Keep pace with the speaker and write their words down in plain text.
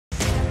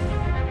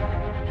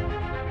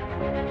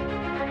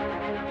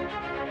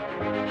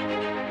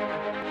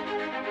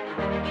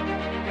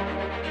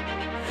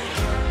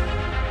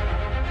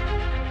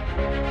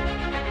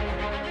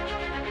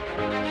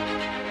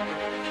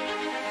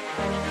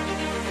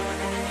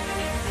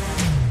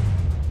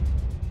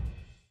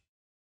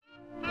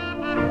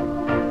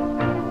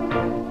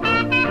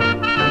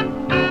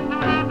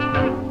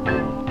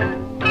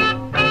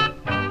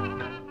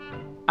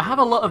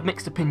lot of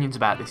mixed opinions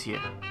about this year.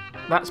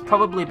 That's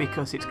probably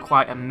because it's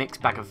quite a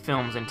mixed bag of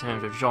films in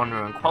terms of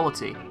genre and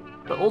quality,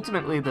 but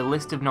ultimately the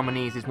list of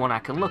nominees is one I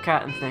can look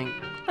at and think,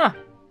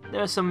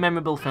 there are some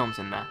memorable films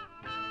in there.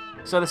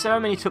 So the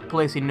ceremony took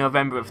place in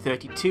November of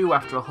 '32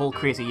 after a whole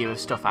crazy year of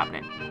stuff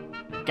happening.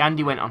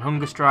 Gandhi went on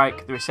hunger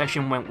strike, the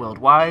recession went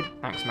worldwide,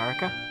 thanks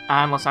America,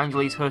 and Los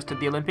Angeles hosted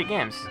the Olympic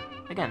Games,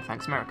 again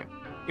thanks America.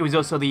 It was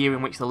also the year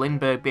in which the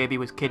Lindbergh baby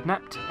was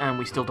kidnapped, and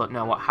we still don't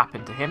know what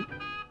happened to him,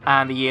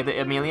 and the year that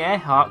Amelia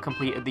Earhart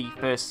completed the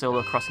first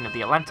solo crossing of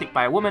the Atlantic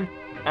by a woman,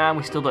 and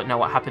we still don't know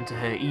what happened to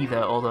her either,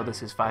 although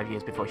this is 5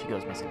 years before she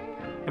goes missing.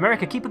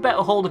 America, keep a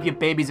better hold of your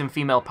babies and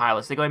female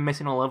pilots, they're going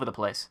missing all over the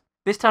place.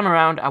 This time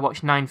around, I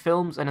watched 9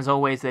 films, and as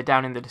always, they're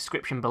down in the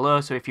description below,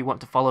 so if you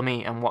want to follow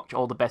me and watch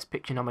all the Best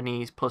Picture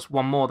nominees, plus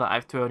one more that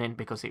I've thrown in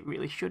because it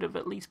really should have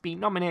at least been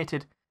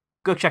nominated,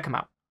 go check them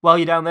out. While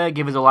you're down there,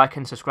 give us a like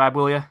and subscribe,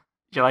 will ya?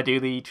 Shall I do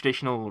the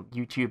traditional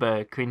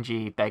YouTuber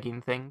cringy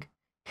begging thing?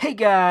 Hey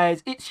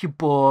guys, it's your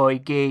boy,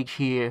 Gage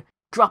here.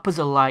 Drop us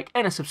a like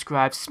and a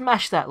subscribe,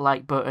 smash that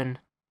like button.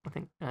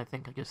 I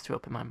think I just threw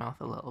up in my mouth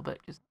a little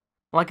bit,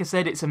 like I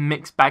said, it's a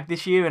mixed bag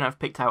this year, and I've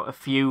picked out a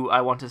few I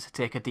want us to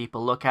take a deeper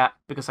look at,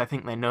 because I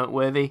think they're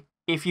noteworthy.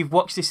 If you've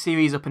watched this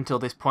series up until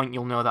this point,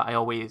 you'll know that I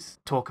always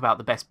talk about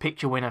the Best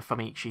Picture winner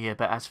from each year,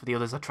 but as for the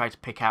others, I try to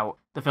pick out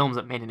the films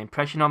that made an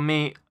impression on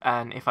me,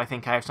 and if I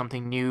think I have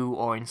something new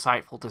or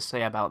insightful to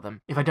say about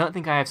them. If I don't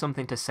think I have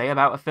something to say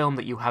about a film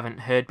that you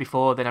haven't heard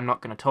before, then I'm not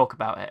going to talk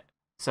about it.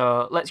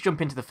 So let's jump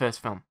into the first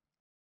film.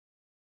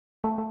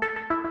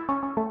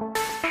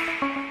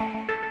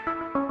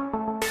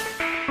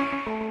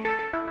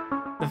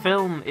 The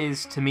film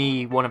is, to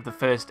me, one of the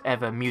first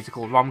ever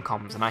musical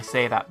rom-coms, and I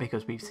say that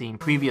because we've seen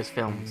previous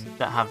films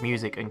that have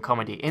music and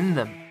comedy in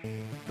them,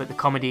 but the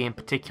comedy in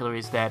particular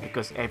is there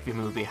because every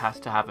movie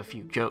has to have a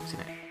few jokes in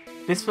it.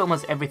 This film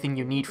has everything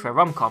you need for a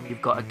rom-com.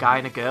 You've got a guy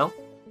and a girl,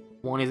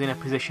 one is in a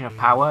position of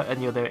power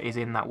and the other is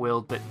in that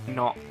world but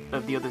not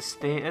of the other's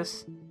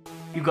status.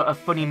 You've got a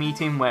funny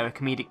meeting where a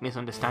comedic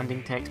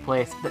misunderstanding takes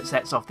place that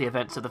sets off the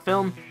events of the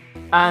film,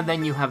 and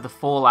then you have the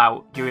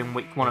fallout during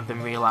which one of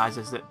them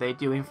realises that they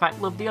do in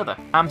fact love the other.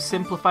 I'm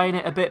simplifying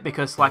it a bit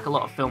because, like a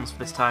lot of films for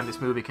this time,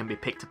 this movie can be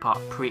picked apart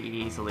pretty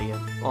easily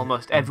and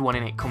almost everyone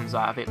in it comes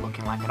out of it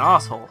looking like an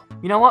arsehole.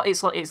 You know what?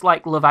 It's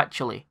like Love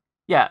Actually.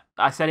 Yeah,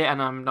 I said it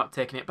and I'm not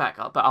taking it back,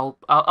 but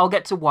I'll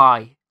get to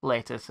why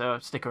later, so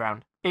stick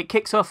around. It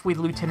kicks off with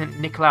Lieutenant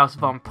Nikolaus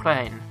von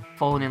Prehn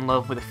falling in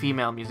love with a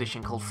female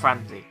musician called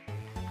Franzi.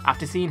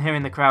 After seeing her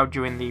in the crowd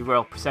during the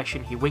royal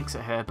procession, he winks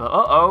at her, but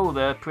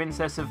the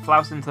Princess of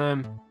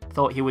Flausenthurm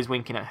thought he was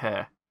winking at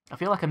her. I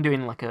feel like I'm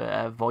doing like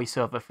a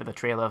voiceover for the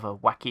trailer of a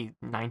wacky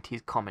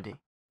 90s comedy.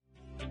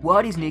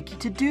 What is Nicky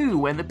to do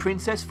when the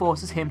princess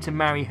forces him to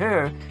marry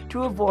her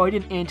to avoid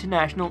an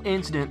international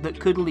incident that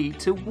could lead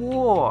to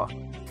war?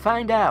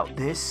 Find out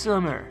this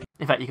summer.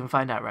 In fact, you can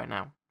find out right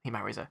now. He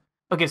marries her.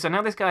 Okay, so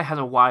now this guy has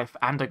a wife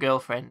and a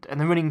girlfriend,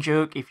 and the running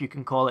joke, if you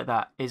can call it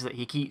that, is that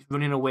he keeps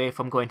running away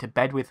from going to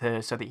bed with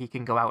her so that he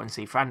can go out and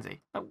see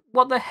Franzi.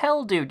 What the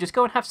hell, dude? Just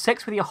go and have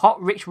sex with your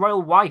hot, rich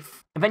royal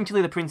wife!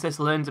 Eventually the princess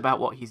learns about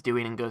what he's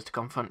doing and goes to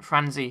confront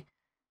Franzi,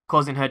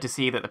 causing her to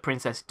see that the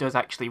princess does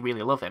actually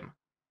really love him.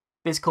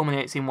 This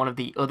culminates in one of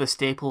the other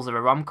staples of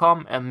a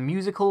rom-com, a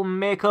musical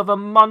makeover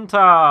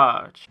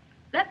montage!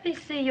 Let me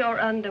see your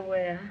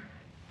underwear.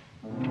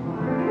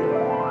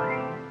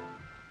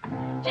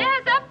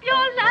 Jazz up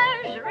your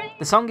lingerie.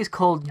 The song is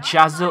called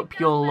Jazz Up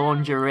Your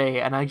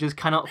Lingerie, and I just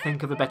cannot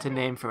think of a better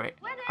name for it.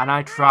 And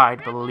I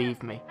tried,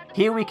 believe me.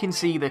 Here we can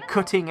see the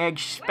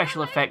cutting-edge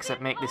special effects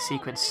that make this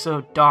sequence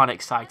so darn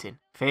exciting.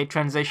 Fade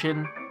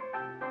transition.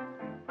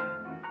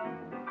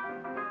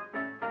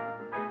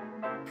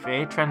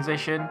 Fade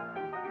transition.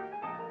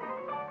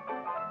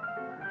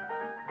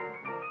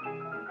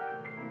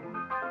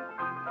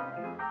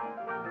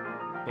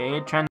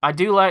 I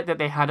do like that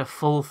they had a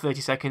full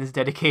 30 seconds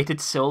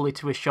dedicated solely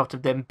to a shot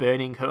of them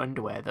burning her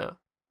underwear though.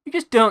 You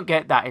just don't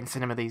get that in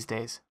cinema these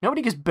days.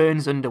 Nobody just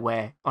burns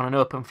underwear on an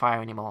open fire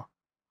anymore.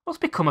 What's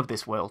become of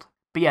this world?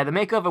 But yeah, the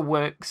makeover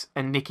works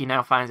and Nicky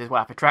now finds his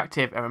wife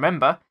attractive, and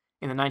remember,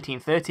 in the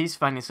 1930s,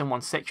 finding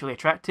someone sexually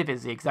attractive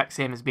is the exact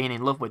same as being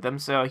in love with them,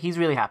 so he's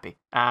really happy.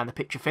 And the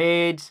picture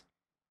fades,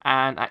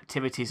 and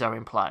activities are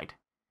implied.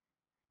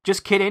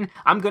 Just kidding,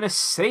 I'm gonna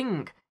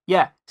sing!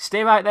 Yeah,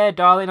 stay right there,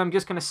 darling. I'm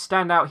just going to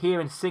stand out here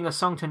and sing a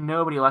song to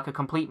nobody like a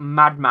complete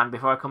madman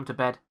before I come to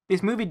bed.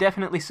 This movie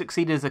definitely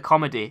succeeded as a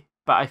comedy,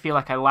 but I feel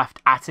like I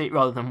laughed at it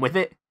rather than with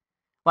it.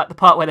 Like the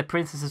part where the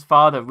princess's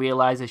father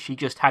realises she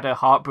just had her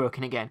heart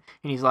broken again,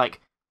 and he's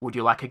like, would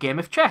you like a game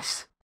of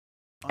chess?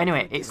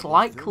 Anyway, it's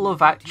like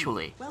Love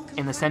Actually,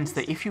 in the sense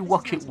that if you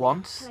watch it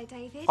once,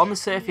 on the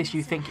surface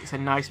you think it's a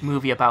nice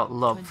movie about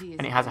love,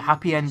 and it has a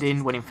happy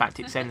ending when in fact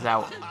it sends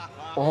out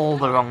all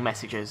the wrong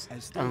messages,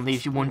 and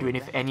leaves you wondering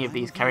if any of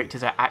these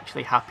characters are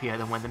actually happier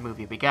than when the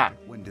movie began.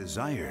 When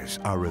desires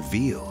are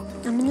revealed.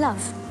 I'm in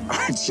love.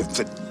 Aren't you a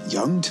bit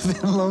young to be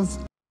in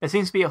love? There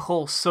seems to be a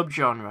whole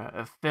subgenre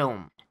of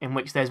film in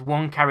which there's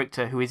one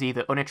character who is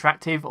either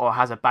unattractive or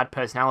has a bad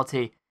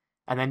personality,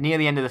 And then near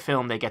the end of the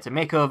film, they get a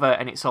makeover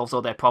and it solves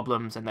all their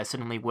problems and they're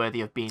suddenly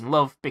worthy of being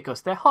loved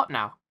because they're hot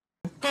now.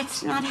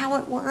 That's not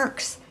how it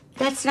works.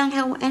 That's not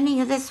how any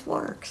of this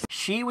works.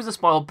 She was a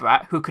spoiled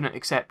brat who couldn't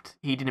accept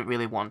he didn't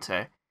really want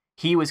her.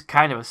 He was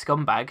kind of a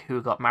scumbag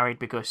who got married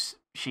because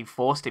she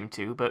forced him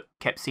to, but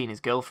kept seeing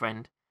his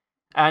girlfriend.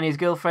 And his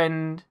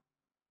girlfriend...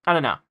 I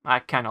don't know, I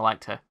kind of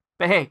liked her.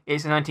 But hey,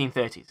 it's the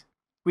 1930s.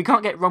 We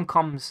can't get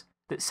rom-coms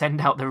that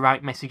send out the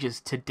right messages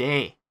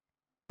today.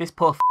 This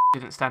poor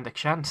didn't stand a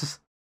chance.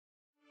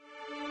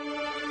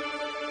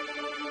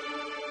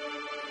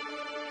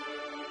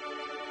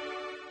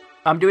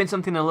 I'm doing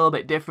something a little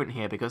bit different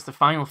here because the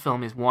final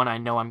film is one I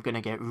know I'm going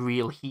to get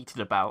real heated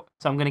about.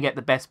 So I'm going to get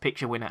the Best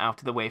Picture winner out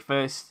of the way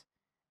first.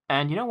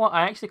 And you know what?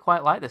 I actually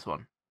quite like this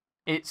one.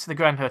 It's The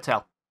Grand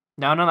Hotel.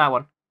 No, not that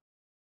one.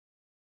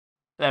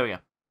 There we go.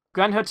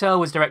 Grand Hotel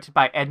was directed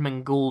by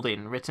Edmund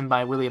Goulding, written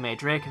by William A.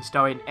 Drake and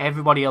starring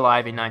everybody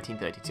alive in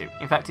 1932.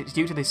 In fact, it's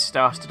due to this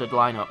star-studded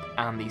lineup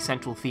and the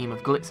central theme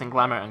of glitz and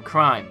glamour and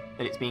crime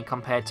that it's being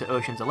compared to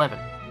Ocean's 11.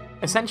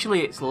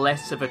 Essentially, it's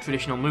less of a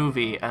traditional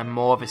movie and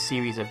more of a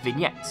series of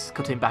vignettes,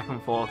 cutting back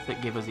and forth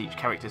that give us each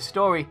character's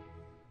story,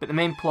 but the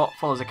main plot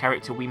follows a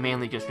character we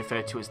mainly just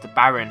refer to as the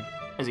Baron,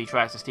 as he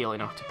tries to steal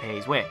enough to pay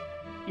his way.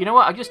 You know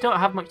what, I just don't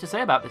have much to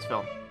say about this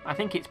film. I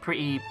think it's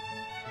pretty...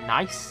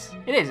 nice?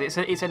 It is,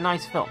 it's a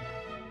nice film.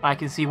 I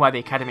can see why the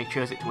Academy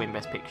chose it to win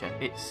Best Picture.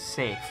 It's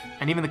safe.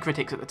 And even the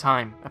critics at the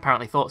time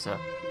apparently thought so.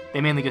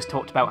 They mainly just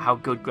talked about how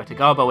good Greta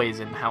Garbo is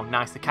and how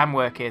nice the camera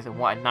work is and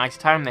what a nice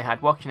time they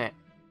had watching it.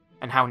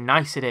 And how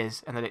nice it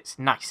is, and that it's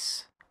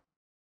nice.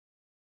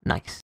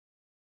 Nice.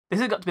 This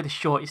has got to be the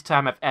shortest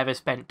time I've ever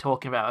spent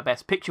talking about a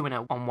Best Picture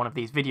winner on one of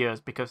these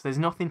videos because there's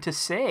nothing to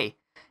say.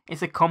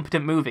 It's a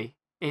competent movie.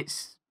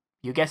 It's,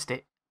 you guessed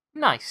it,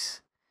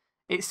 nice.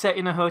 It's set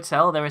in a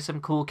hotel, there are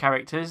some cool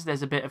characters,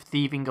 there's a bit of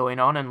thieving going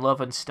on and love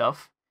and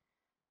stuff.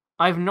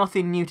 I have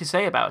nothing new to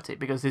say about it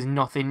because there's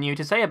nothing new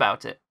to say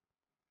about it.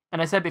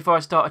 And I said before I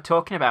started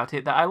talking about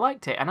it that I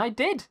liked it, and I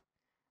did.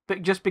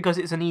 But just because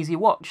it's an easy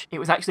watch. It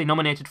was actually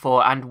nominated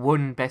for and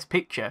won Best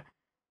Picture,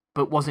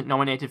 but wasn't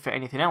nominated for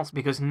anything else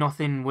because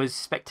nothing was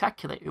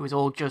spectacular. It was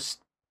all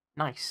just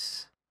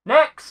nice.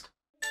 Next!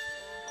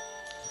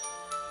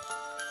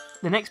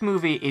 The next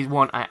movie is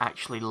one I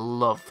actually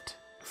loved.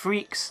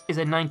 Freaks is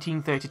a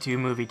 1932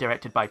 movie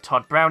directed by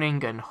Todd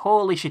Browning, and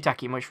holy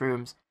shiitake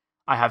mushrooms,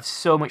 I have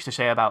so much to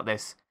say about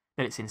this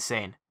that it's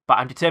insane. But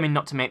I'm determined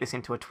not to make this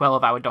into a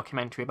 12-hour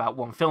documentary about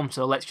one film,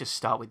 so let's just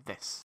start with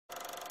this.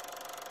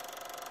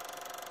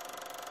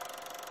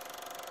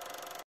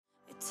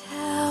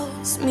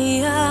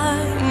 Me,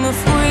 I'm a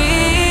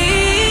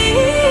freak.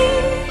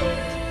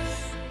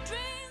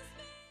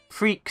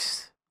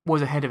 Freaks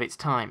was ahead of its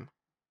time.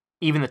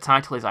 Even the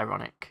title is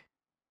ironic.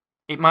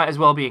 It might as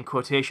well be in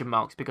quotation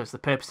marks because the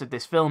purpose of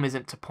this film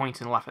isn't to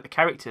point and laugh at the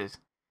characters.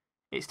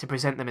 It's to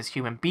present them as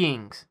human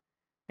beings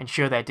and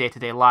show their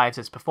day-to-day lives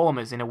as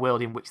performers in a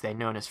world in which they're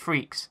known as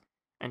freaks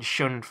and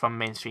shunned from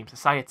mainstream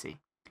society.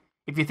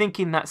 If you're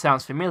thinking that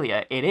sounds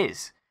familiar, it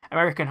is.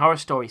 American Horror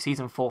Story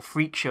Season 4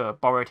 Freak Show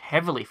borrowed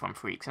heavily from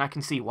Freaks, and I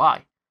can see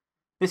why.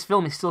 This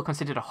film is still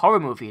considered a horror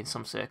movie in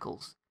some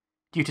circles,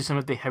 due to some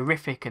of the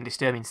horrific and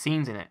disturbing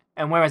scenes in it,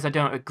 and whereas I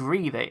don't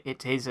agree that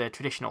it is a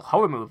traditional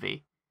horror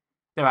movie,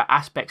 there are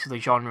aspects of the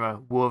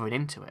genre woven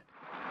into it.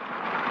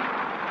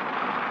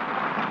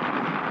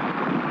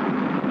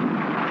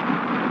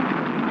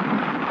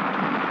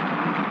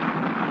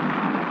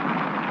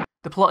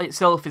 The plot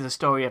itself is a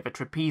story of a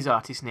trapeze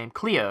artist named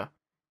Cleo,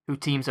 who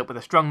teams up with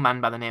a strong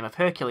man by the name of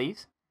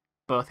Hercules,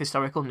 both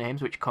historical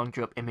names which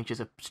conjure up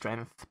images of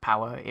strength,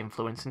 power,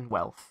 influence and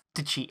wealth,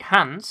 to cheat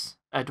Hans,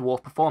 a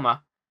dwarf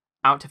performer,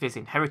 out of his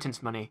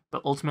inheritance money,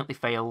 but ultimately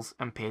fails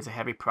and pays a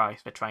heavy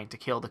price for trying to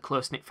kill the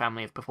close-knit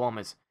family of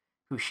performers,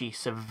 who she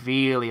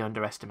severely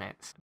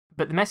underestimates.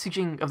 But the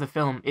messaging of the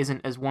film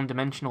isn't as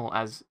one-dimensional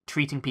as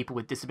treating people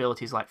with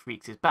disabilities like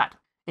freaks is bad.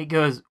 It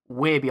goes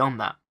way beyond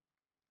that.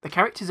 The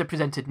characters are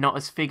presented not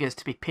as figures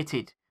to be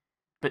pitied,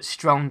 but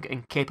strong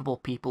and capable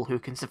people who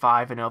can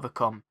survive and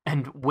overcome,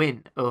 and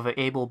win over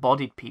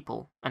able-bodied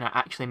people, and are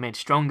actually made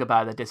stronger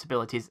by their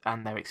disabilities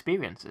and their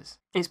experiences.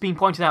 It's been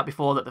pointed out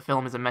before that the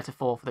film is a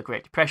metaphor for the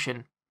Great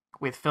Depression,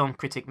 with film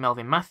critic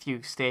Melvin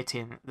Matthews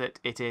stating that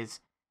it is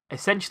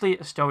essentially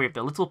a story of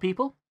the little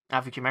people,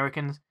 average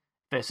Americans,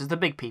 versus the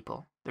big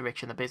people, the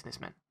rich and the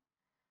businessmen.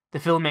 The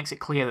film makes it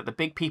clear that the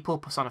big people,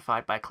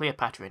 personified by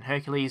Cleopatra and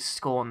Hercules,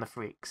 scorn the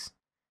freaks.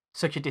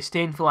 Such a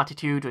disdainful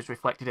attitude was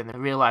reflected in the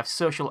real-life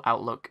social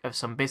outlook of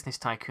some business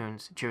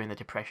tycoons during the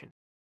Depression.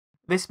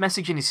 This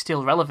messaging is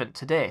still relevant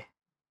today,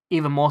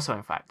 even more so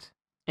in fact.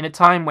 In a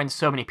time when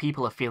so many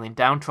people are feeling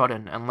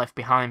downtrodden and left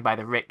behind by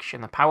the rich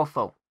and the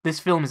powerful, this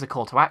film is a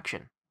call to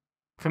action.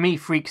 For me,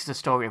 Freaks is a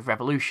story of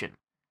revolution,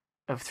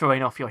 of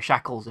throwing off your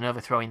shackles and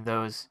overthrowing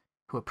those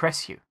who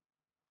oppress you.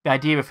 The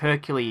idea of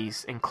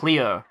Hercules and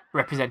Cleo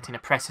representing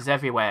oppressors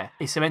everywhere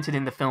is cemented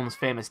in the film's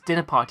famous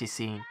dinner party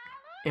scene,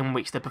 in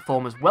which the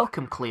performers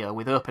welcome Cleo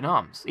with open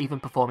arms, even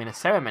performing a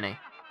ceremony,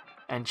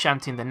 and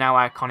chanting the now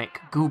iconic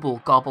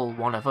Gooble Gobble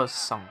One of Us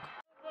song.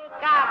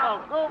 Gobble.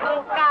 goggle,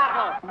 Google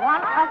goggle.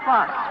 One of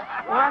us,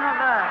 one of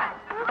us.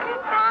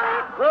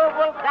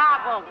 Google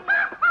goggle.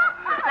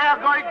 They're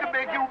going to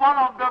make you one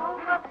of them,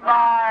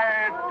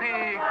 my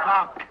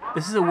peacock.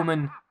 This is a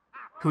woman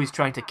who is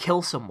trying to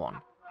kill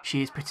someone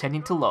she is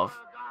pretending to love,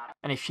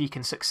 and if she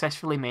can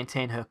successfully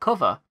maintain her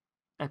cover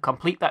and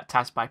complete that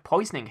task by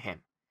poisoning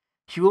him,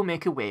 she will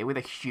make away with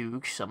a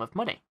huge sum of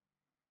money.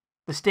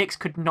 The stakes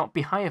could not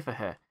be higher for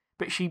her,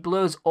 but she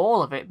blows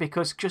all of it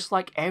because just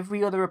like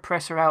every other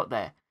oppressor out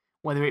there,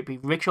 whether it be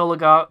rich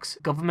oligarchs,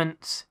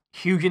 governments,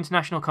 huge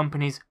international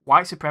companies,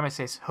 white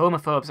supremacists,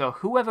 homophobes, or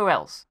whoever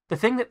else, the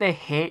thing that they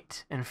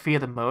hate and fear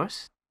the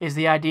most is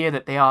the idea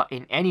that they are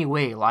in any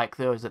way like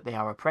those that they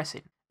are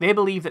oppressing. They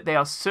believe that they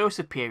are so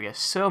superior,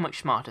 so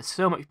much smarter,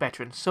 so much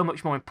better, and so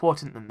much more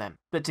important than them,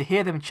 that to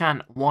hear them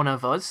chant "one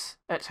of us"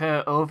 at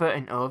her over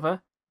and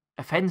over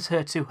offends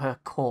her to her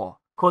core,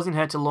 causing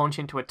her to launch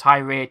into a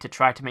tirade to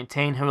try to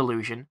maintain her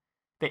illusion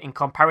that in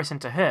comparison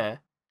to her,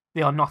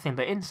 they are nothing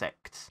but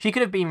insects. She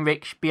could have been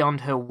rich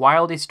beyond her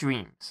wildest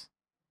dreams,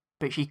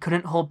 but she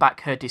couldn't hold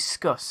back her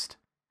disgust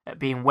at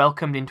being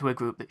welcomed into a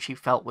group that she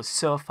felt was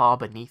so far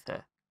beneath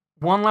her.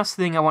 One last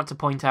thing I want to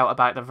point out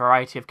about the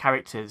variety of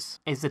characters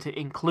is that it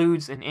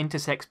includes an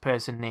intersex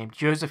person named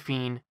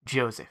Josephine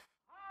Joseph.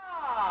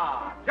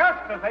 Just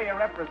as they are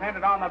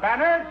represented on the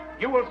banners,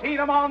 you will see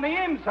them on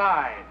the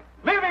inside.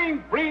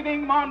 Living,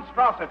 breathing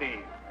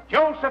monstrosities.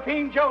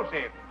 Josephine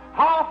Joseph,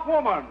 half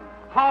woman,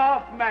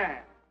 half man.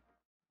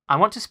 I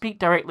want to speak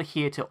directly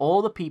here to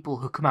all the people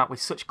who come out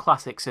with such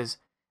classics as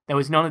 "there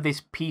was none of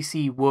this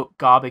PC woke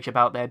garbage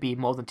about there being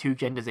more than two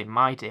genders in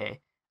my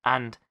day,"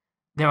 and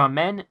 "there are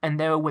men and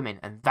there are women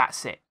and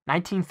that's it."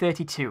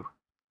 1932.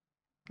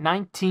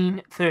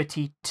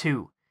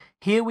 1932.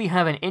 Here we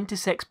have an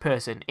intersex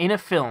person in a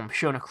film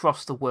shown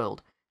across the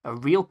world. A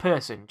real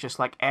person, just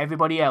like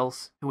everybody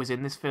else who was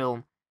in this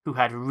film, who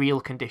had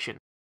real conditions.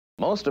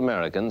 Most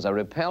Americans are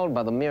repelled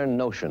by the mere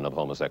notion of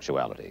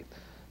homosexuality.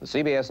 The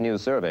CBS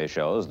News survey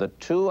shows that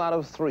 2 out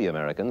of 3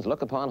 Americans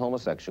look upon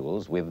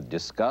homosexuals with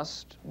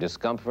disgust,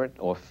 discomfort,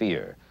 or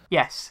fear.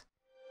 Yes,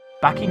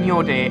 back in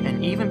your day,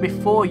 and even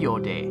before your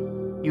day,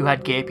 you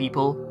had gay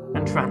people,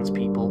 and trans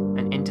people,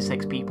 and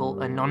intersex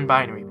people, and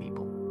non-binary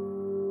people.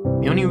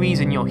 The only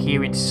reason you're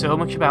hearing so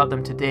much about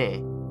them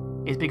today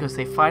is because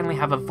they finally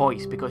have a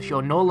voice, because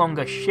you're no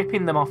longer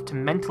shipping them off to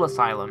mental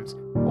asylums,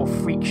 or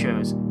freak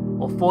shows,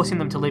 or forcing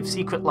them to live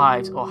secret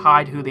lives or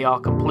hide who they are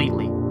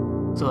completely,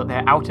 so that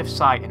they're out of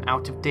sight and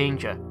out of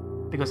danger.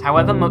 Because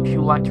however much you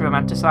like to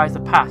romanticize the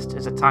past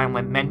as a time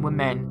when men were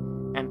men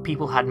and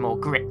people had more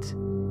grit,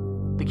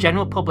 the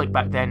general public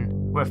back then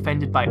were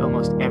offended by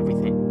almost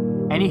everything.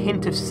 Any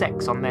hint of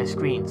sex on their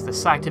screens, the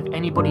sight of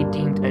anybody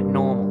deemed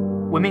abnormal.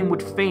 Women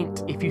would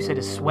faint if you said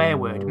a swear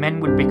word, men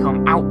would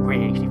become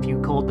outraged if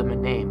you called them a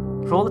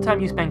name. For all the time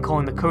you spend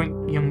calling the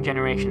current young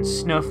generation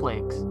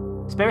snowflakes,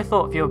 spare a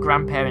thought for your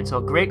grandparents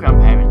or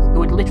great-grandparents who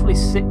would literally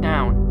sit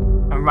down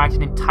and write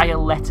an entire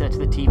letter to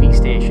the TV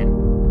station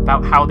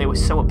about how they were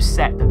so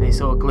upset that they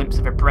saw a glimpse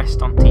of a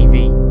breast on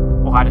TV,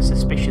 or had a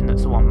suspicion that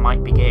someone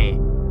might be gay,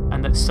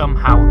 and that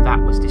somehow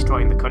that was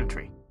destroying the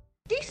country.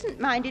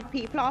 Decent-minded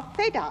people are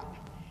fed up.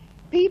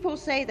 People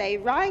say they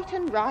write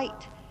and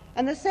write,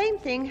 and the same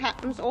thing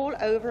happens all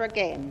over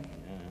again.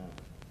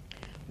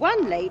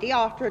 One lady,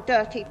 after a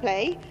dirty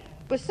play,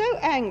 was so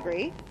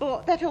angry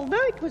that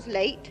although it was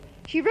late,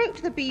 she wrote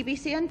to the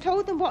BBC and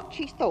told them what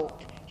she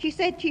thought. She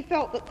said she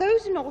felt that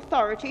those in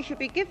authority should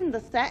be given the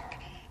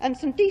sack and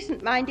some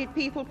decent-minded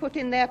people put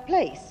in their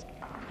place.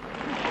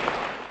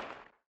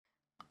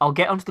 I'll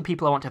get onto the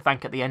people I want to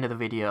thank at the end of the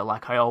video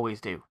like I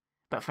always do,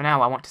 but for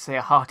now I want to say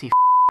a hearty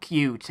f***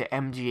 you to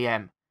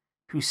MGM,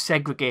 who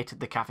segregated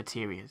the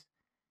cafeterias,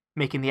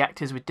 making the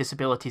actors with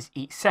disabilities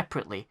eat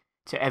separately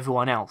to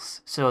everyone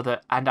else, so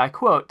that, and I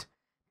quote,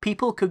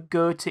 people could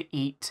go to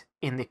eat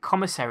in the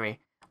commissary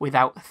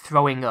without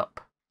throwing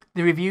up.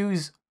 The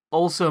reviews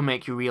also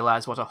make you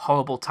realise what a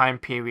horrible time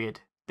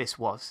period this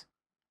was.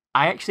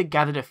 I actually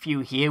gathered a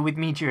few here with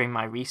me during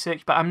my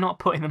research, but I'm not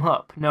putting them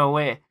up, no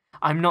way.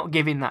 I'm not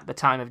giving that the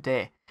time of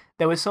day.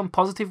 There were some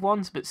positive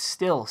ones, but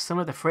still, some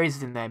of the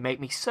phrases in there make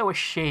me so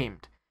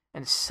ashamed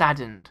and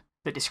saddened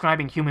that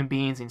describing human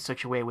beings in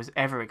such a way was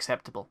ever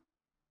acceptable.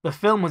 The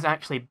film was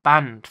actually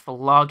banned for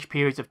large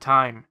periods of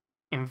time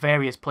in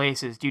various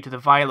places due to the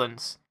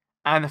violence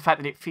and the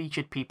fact that it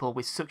featured people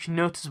with such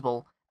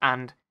noticeable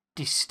and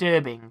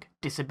disturbing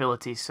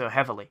disabilities so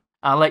heavily.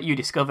 I'll let you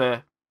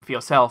discover for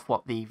yourself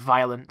what the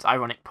violent,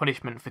 ironic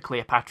punishment for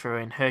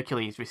Cleopatra and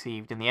Hercules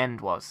received in the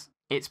end was.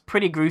 It's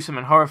pretty gruesome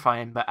and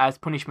horrifying, but as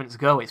punishments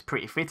go, it's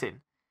pretty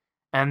fitting.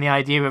 And the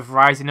idea of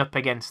rising up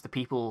against the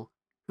people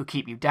who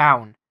keep you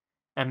down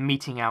and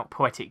meting out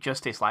poetic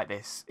justice like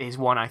this is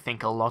one I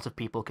think a lot of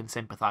people can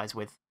sympathise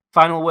with.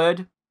 Final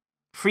word,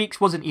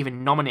 Freaks wasn't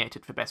even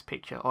nominated for Best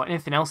Picture, or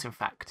anything else in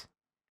fact,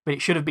 but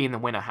it should have been the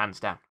winner hands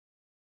down.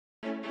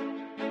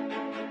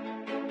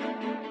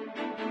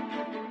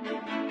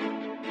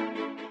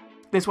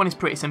 This one is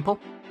pretty simple.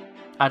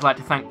 I'd like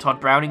to thank Todd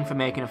Browning for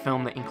making a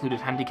film that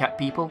included handicapped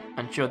people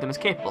and showed them as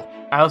capable.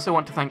 I also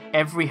want to thank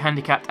every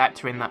handicapped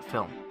actor in that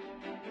film.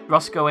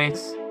 Roscoe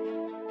Ace,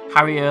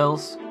 Harry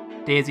Earls,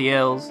 Daisy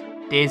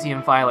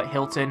and Violet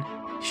Hilton,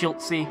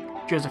 Schultze,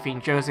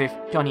 Josephine Joseph,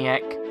 Johnny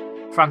Eck,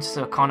 Francis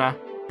O'Connor,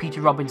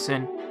 Peter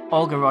Robinson,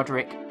 Olga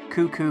Roderick,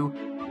 Cuckoo,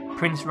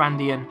 Prince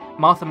Randian,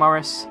 Martha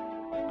Morris,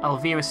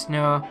 Elvira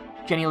Snow,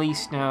 Jenny Lee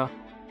Snow,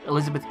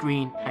 Elizabeth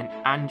Green, and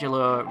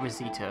Angelo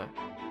Rosito.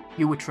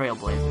 You were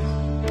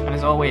trailblazers. And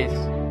as always,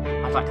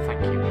 I'd like to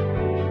thank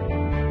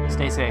you.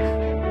 Stay safe,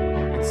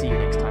 and see you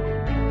next time.